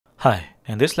Hi,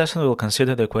 in this lesson we will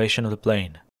consider the equation of the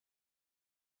plane.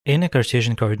 In a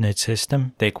Cartesian coordinate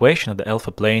system, the equation of the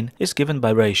alpha plane is given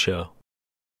by ratio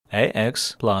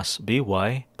ax plus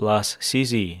by plus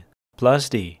cz plus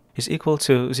d is equal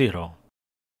to 0.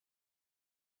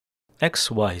 x,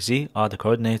 y, z are the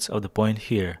coordinates of the point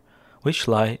here, which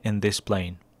lie in this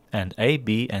plane, and a,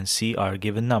 b, and c are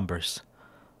given numbers.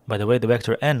 By the way, the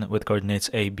vector n with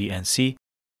coordinates a, b, and c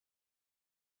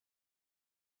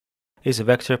is a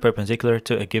vector perpendicular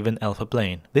to a given alpha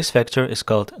plane. This vector is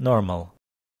called normal.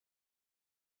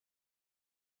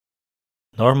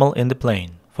 Normal in the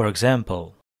plane. For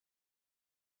example,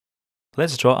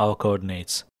 let's draw our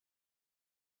coordinates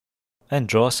and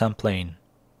draw some plane,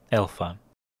 alpha.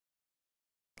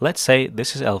 Let's say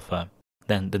this is alpha,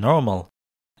 then the normal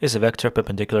is a vector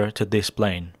perpendicular to this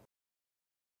plane.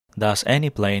 Thus,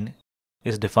 any plane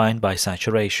is defined by such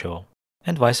a ratio,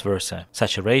 and vice versa.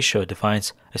 Such a ratio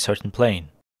defines a certain plane.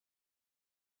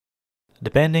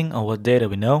 Depending on what data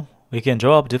we know, we can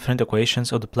draw up different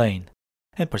equations of the plane.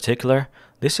 In particular,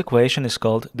 this equation is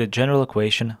called the general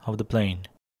equation of the plane.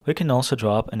 We can also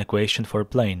draw up an equation for a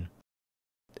plane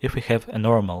if we have a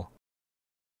normal.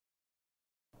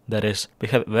 That is, we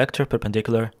have a vector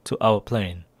perpendicular to our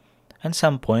plane, and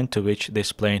some point to which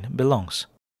this plane belongs.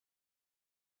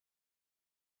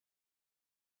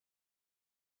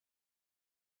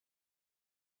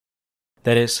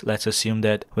 That is, let's assume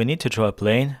that we need to draw a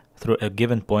plane through a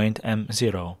given point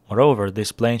M0. Moreover,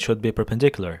 this plane should be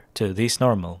perpendicular to this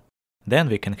normal. Then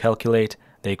we can calculate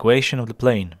the equation of the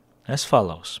plane as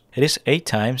follows. It is a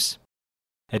times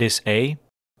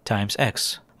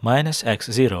x minus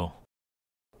x0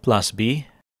 plus b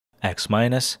x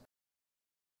minus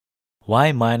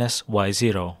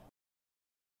y0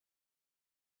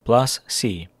 plus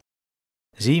c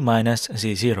z minus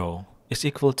z0 is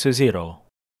equal to 0.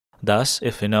 Thus,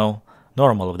 if we know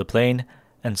normal of the plane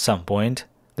and some point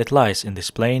that lies in this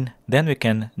plane, then we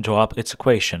can draw up its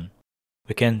equation.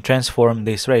 We can transform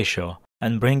this ratio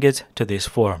and bring it to this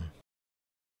form.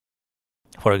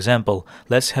 For example,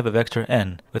 let's have a vector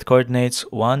n with coordinates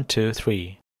 1, 2,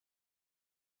 3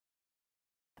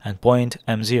 and point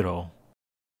M0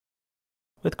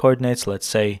 with coordinates, let's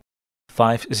say,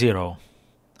 5, 0,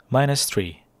 minus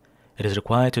 3. It is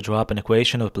required to draw up an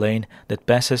equation of a plane that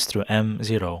passes through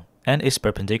M0 and is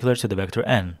perpendicular to the vector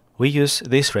n. We use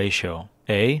this ratio.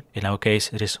 A, in our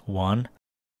case it is 1,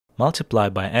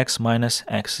 multiplied by x minus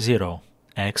x0,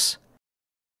 x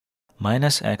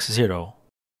minus x0,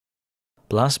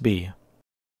 plus b,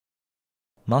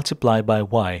 multiplied by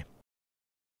y,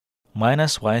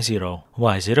 minus y0.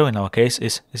 Y0 in our case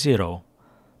is 0,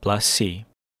 plus c,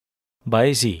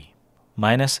 by z,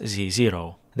 minus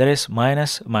z0. That is,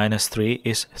 minus 3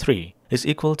 is 3, is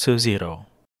equal to 0.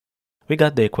 We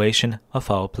got the equation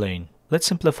of our plane. Let's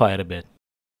simplify it a bit.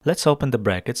 Let's open the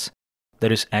brackets.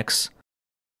 There is x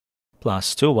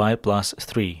plus 2y plus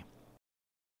 3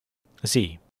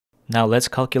 z. Now let's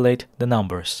calculate the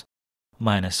numbers.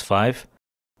 Minus 5,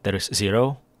 there is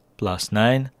 0, plus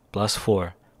 9, plus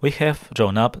 4. We have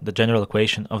drawn up the general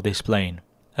equation of this plane.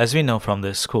 As we know from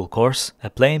the school course, a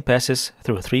plane passes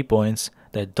through 3 points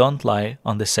that don't lie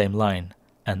on the same line,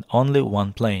 and only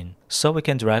one plane. So we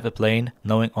can derive a plane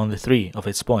knowing only 3 of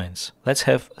its points. Let's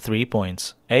have 3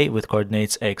 points. A with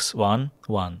coordinates x1,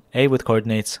 1. A with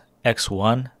coordinates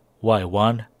x1,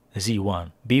 y1,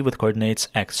 z1. B with coordinates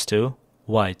x2,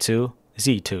 y2,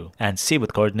 z2. And C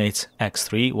with coordinates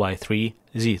x3, y3,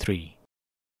 z3.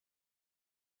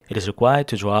 It is required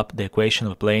to draw up the equation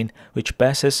of a plane which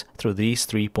passes through these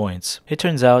 3 points. It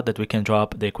turns out that we can draw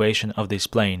up the equation of this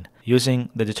plane using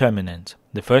the determinant.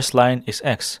 The first line is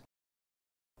x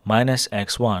minus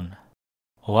x1,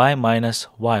 y minus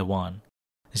y1,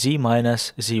 z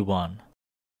minus z1.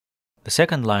 The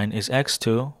second line is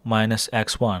x2 minus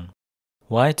x1,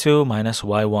 y2 minus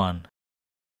y1,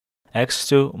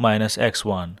 x2 minus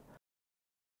x1.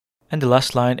 And the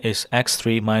last line is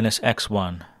x3 minus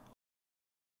x1,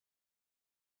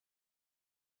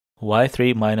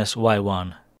 y3 minus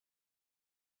y1,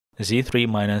 z3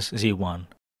 minus z1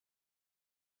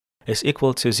 is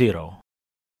equal to 0.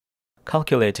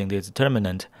 Calculating the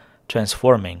determinant,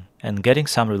 transforming, and getting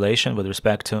some relation with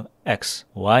respect to x,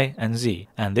 y, and z.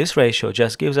 And this ratio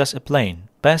just gives us a plane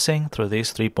passing through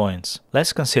these 3 points.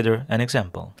 Let's consider an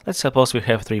example. Let's suppose we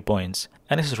have 3 points,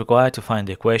 and it is required to find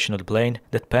the equation of the plane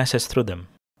that passes through them.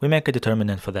 We make a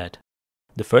determinant for that.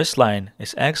 The first line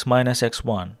is x minus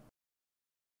x1,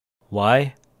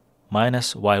 y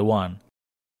minus y1,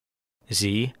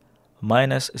 z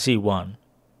minus z1.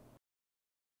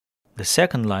 The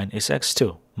second line is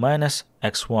x2 minus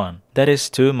x1, that is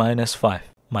 2 minus 5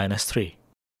 minus 3.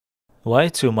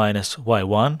 y2 minus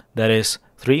y1, that is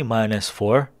 3 minus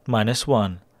 4 minus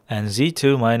 1, and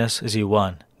z2 minus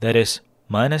z1, that is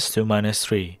minus 2 minus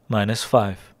 3 minus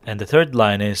 5. And the third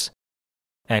line is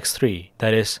x3,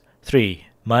 that is 3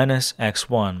 minus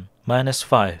x1 minus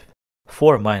 5,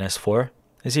 4 minus 4,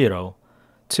 0,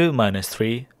 2 minus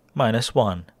 3 minus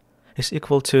 1 is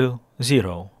equal to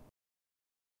 0.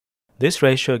 This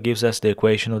ratio gives us the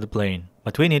equation of the plane,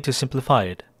 but we need to simplify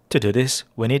it. To do this,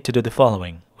 we need to do the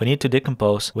following. We need to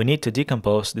decompose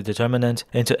the determinant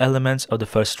into elements of the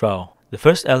first row. The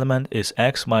first element is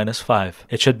x minus 5.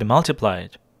 It should be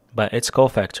multiplied by its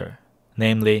cofactor.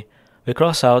 Namely, we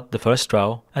cross out the first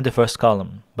row and the first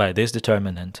column by this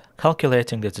determinant.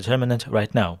 Calculating the determinant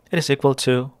right now, it is equal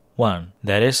to 1.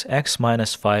 That is x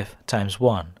minus 5 times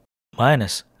 1.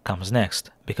 Minus comes next,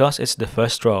 because it's the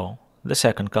first row, the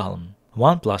second column.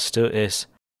 1 plus 2 is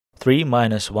 3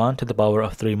 minus 1 to the power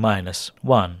of 3 minus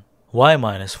 1. Y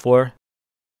minus 4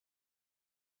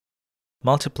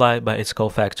 multiplied by its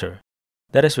cofactor.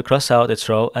 That is, we cross out its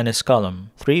row and its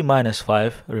column. 3 minus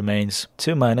 5 remains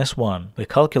 2 minus 1. We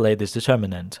calculate this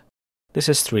determinant. This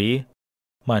is 3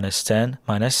 minus 10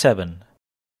 minus 7.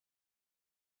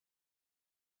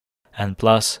 And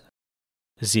plus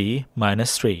z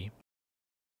minus 3.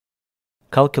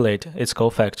 Calculate its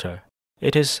cofactor.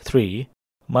 It is 3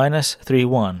 minus 3,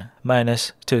 1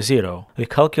 minus 2, 0. We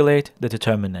calculate the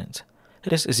determinant.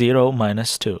 It is 0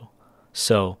 minus 2.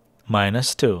 So,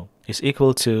 minus 2 is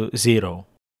equal to 0.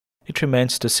 It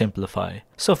remains to simplify.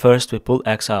 So first we pull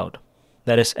x out.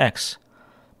 That is x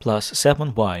plus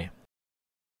 7y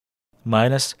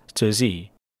minus 2z.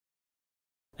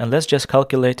 And let's just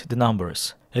calculate the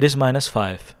numbers. It is minus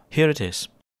 5. Here it is.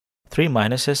 3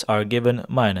 minuses are given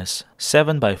minus.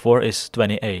 7 by 4 is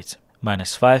 28.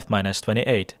 Minus 5 minus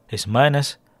 28 is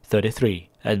minus 33.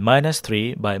 And minus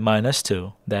 3 by minus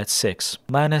 2, that's 6.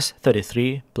 Minus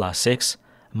 33 plus 6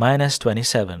 minus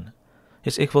 27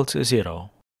 is equal to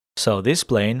 0. So this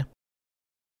plane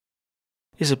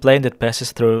is a plane that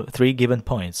passes through 3 given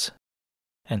points.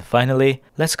 And finally,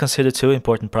 let's consider 2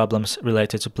 important problems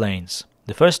related to planes.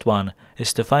 The first one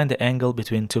is to find the angle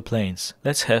between 2 planes.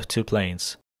 Let's have 2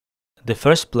 planes. The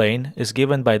first plane is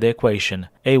given by the equation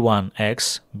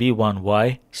a1x,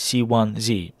 b1y,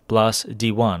 c1z plus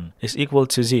d1 is equal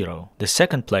to 0. The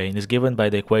second plane is given by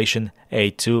the equation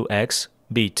a2x,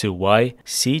 b2y,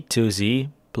 c2z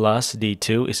plus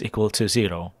d2 is equal to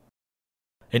 0.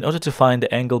 In order to find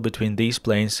the angle between these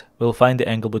planes, we'll find the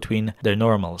angle between their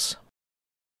normals.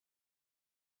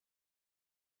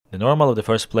 The normal of the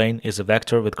first plane is a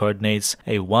vector with coordinates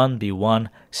a1, b1,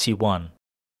 c1.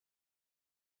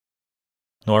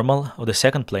 Normal of the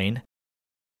second plane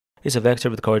is a vector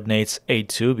with coordinates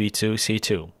a2, b2,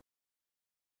 c2.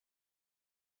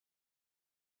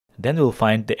 Then we'll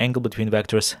find the angle between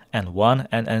vectors n1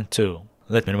 and n2.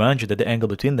 Let me remind you that the angle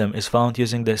between them is found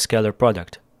using the scalar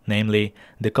product, namely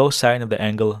the cosine of the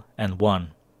angle n1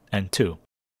 and 2.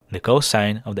 The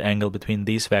cosine of the angle between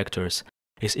these vectors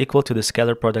is equal to the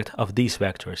scalar product of these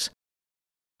vectors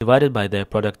divided by their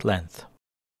product length.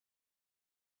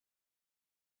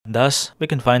 Thus, we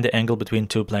can find the angle between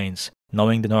 2 planes,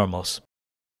 knowing the normals.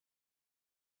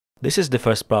 This is the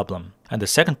first problem, and the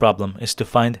second problem is to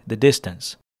find the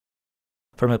distance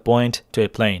from a point to a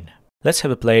plane. Let's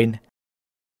have a plane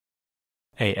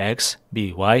ax,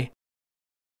 by,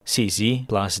 cz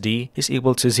plus d is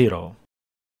equal to 0.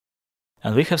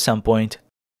 And we have some point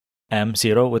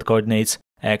m0 with coordinates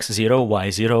x0,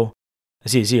 y0,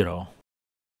 z0.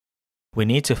 We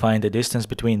need to find the distance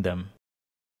between them.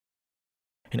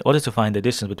 In order to find the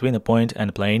distance between a point and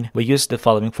a plane, we use the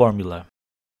following formula.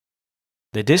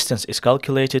 The distance is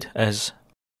calculated as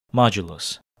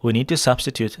modulus. We need to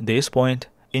substitute this point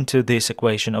into this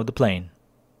equation of the plane.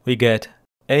 We get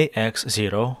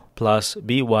ax0 plus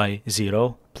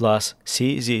by0 plus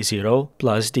cz0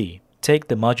 plus d. Take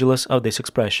the modulus of this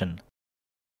expression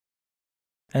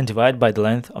and divide by the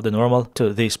length of the normal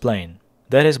to this plane.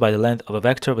 That is by the length of a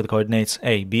vector with coordinates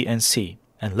a, b, and c.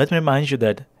 And let me remind you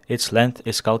that its length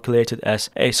is calculated as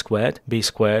a squared, b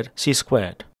squared, c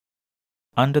squared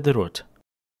under the root.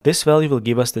 This value will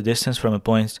give us the distance from a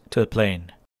point to a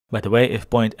plane. By the way, if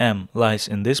point M lies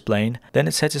in this plane, then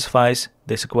it satisfies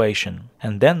this equation.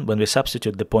 And then when we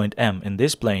substitute the point M in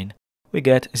this plane, we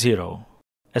get 0.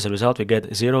 As a result, we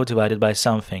get 0 divided by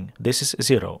something. This is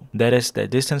 0. That is, the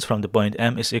distance from the point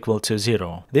M is equal to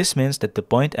 0. This means that the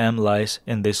point M lies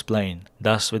in this plane.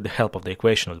 Thus, with the help of the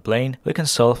equation of the plane, we can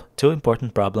solve 2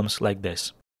 important problems like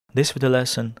this. This video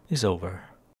lesson is over.